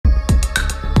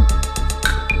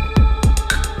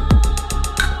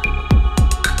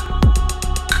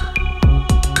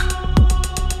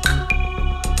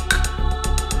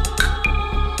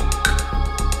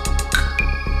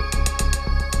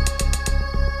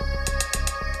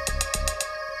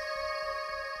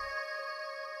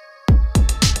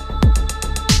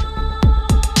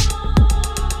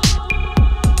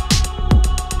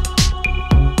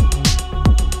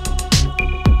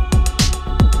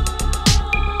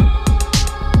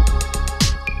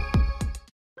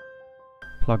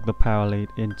plug the power lead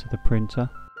into the printer,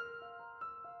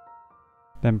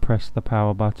 then press the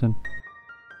power button.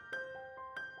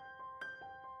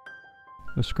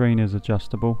 The screen is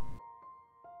adjustable.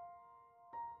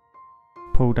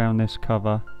 Pull down this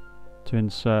cover to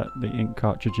insert the ink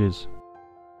cartridges.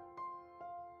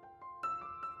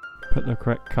 Put the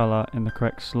correct colour in the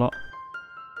correct slot.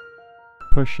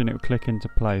 Push and it will click into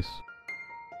place.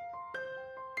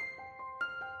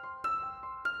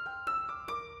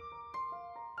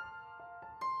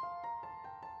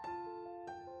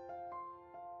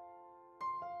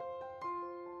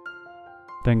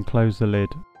 Then close the lid.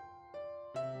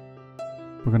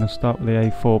 We're going to start with the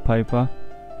A4 paper.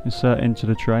 Insert into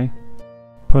the tray.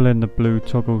 Pull in the blue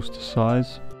toggles to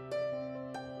size.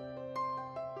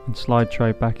 And slide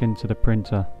tray back into the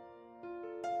printer.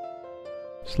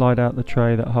 Slide out the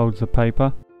tray that holds the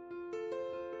paper.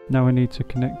 Now we need to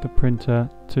connect the printer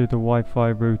to the Wi-Fi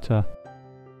router.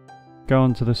 Go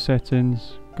onto the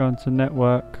settings, go onto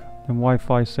network, then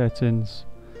Wi-Fi settings,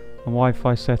 and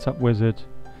Wi-Fi setup wizard.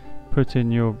 Put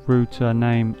in your router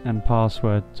name and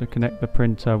password to connect the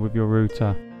printer with your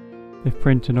router. If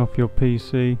printing off your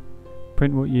PC,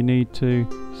 print what you need to,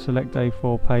 select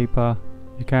A4 paper.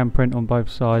 You can print on both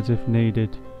sides if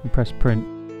needed and press print.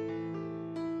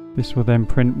 This will then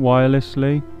print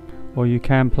wirelessly, or you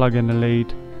can plug in a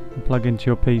lead and plug into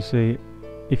your PC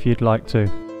if you'd like to.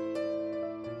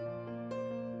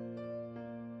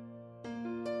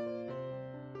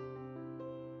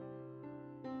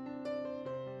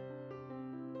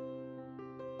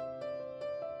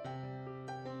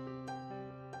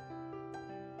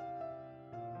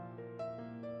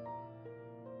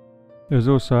 There's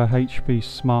also a HP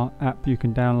Smart app you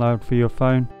can download for your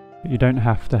phone, but you don't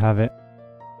have to have it.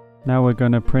 Now we're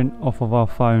going to print off of our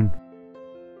phone.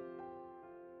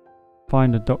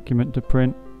 Find a document to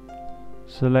print.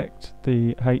 Select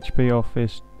the HP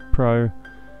Office Pro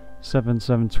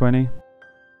 7720.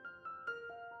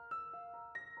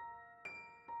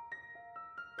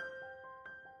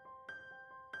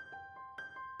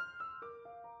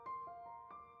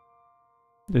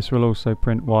 This will also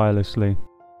print wirelessly.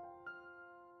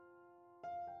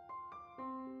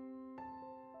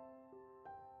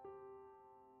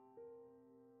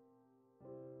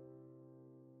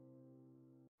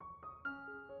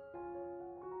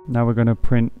 Now we're going to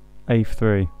print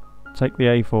A3. Take the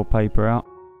A4 paper out,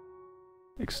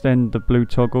 extend the blue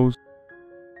toggles,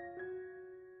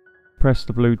 press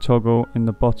the blue toggle in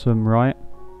the bottom right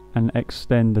and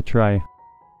extend the tray.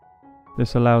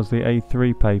 This allows the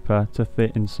A3 paper to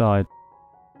fit inside.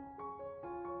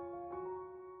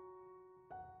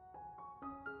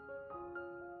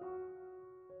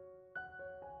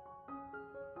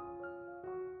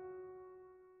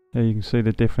 Here you can see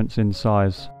the difference in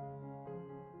size.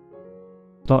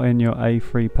 Slot in your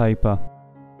A3 paper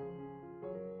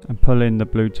and pull in the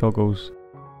blue toggles.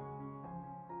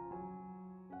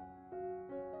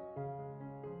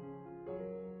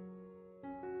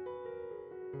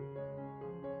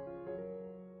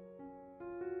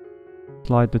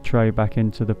 Slide the tray back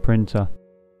into the printer.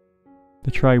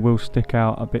 The tray will stick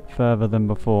out a bit further than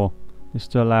before. This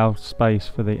to allow space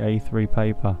for the A3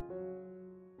 paper.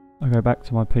 I go back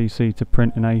to my PC to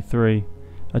print an A3.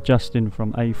 Adjusting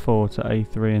from A4 to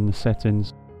A3 in the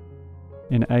settings.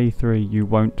 In A3 you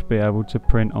won't be able to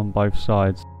print on both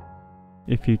sides.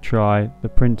 If you try, the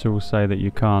printer will say that you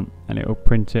can't and it will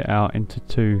print it out into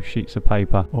two sheets of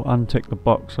paper. Or untick the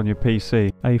box on your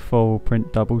PC. A4 will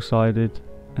print double-sided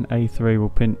and A3 will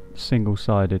print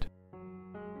single-sided,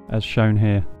 as shown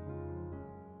here.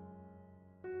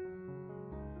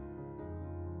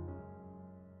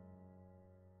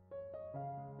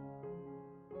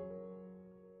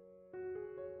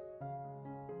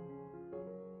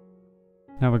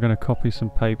 Now we're going to copy some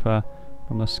paper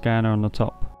from the scanner on the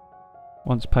top.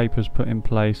 Once paper is put in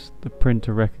place, the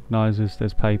printer recognises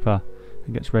there's paper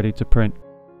and gets ready to print.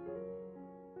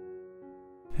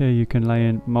 Here you can lay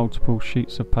in multiple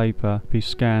sheets of paper to be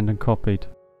scanned and copied.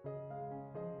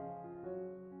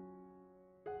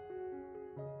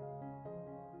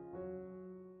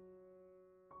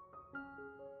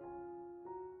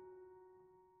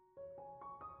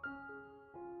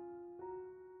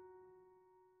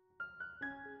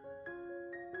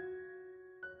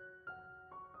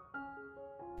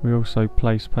 We also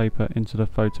place paper into the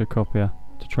photocopier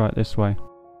to try it this way,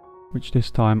 which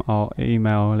this time I'll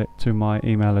email it to my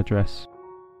email address.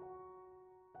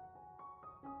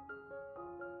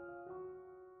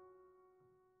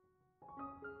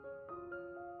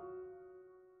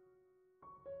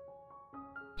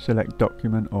 Select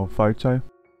document or photo.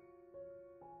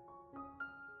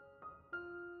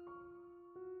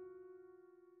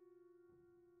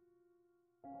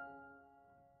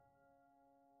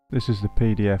 This is the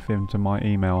PDF into my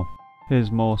email. Here's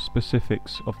more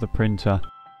specifics of the printer.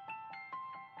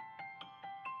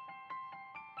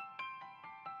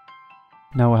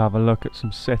 Now we'll have a look at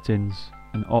some settings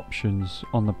and options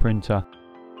on the printer.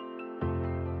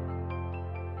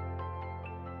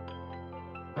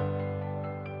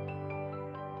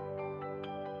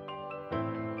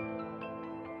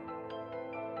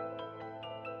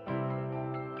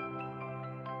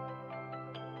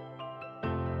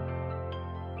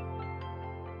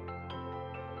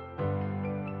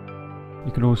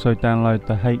 You can also download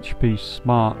the HP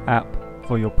Smart app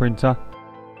for your printer.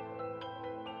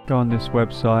 Go on this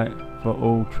website for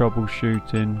all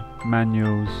troubleshooting,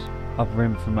 manuals, other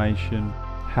information,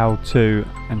 how to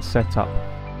and setup.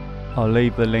 I'll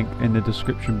leave the link in the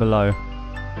description below.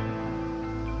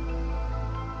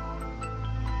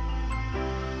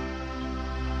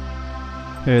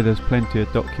 Here there's plenty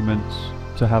of documents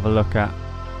to have a look at.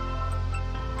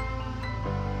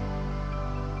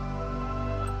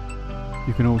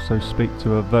 You can also speak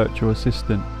to a virtual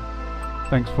assistant.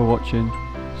 Thanks for watching.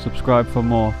 Subscribe for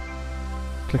more.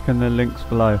 Click on the links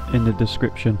below in the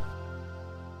description.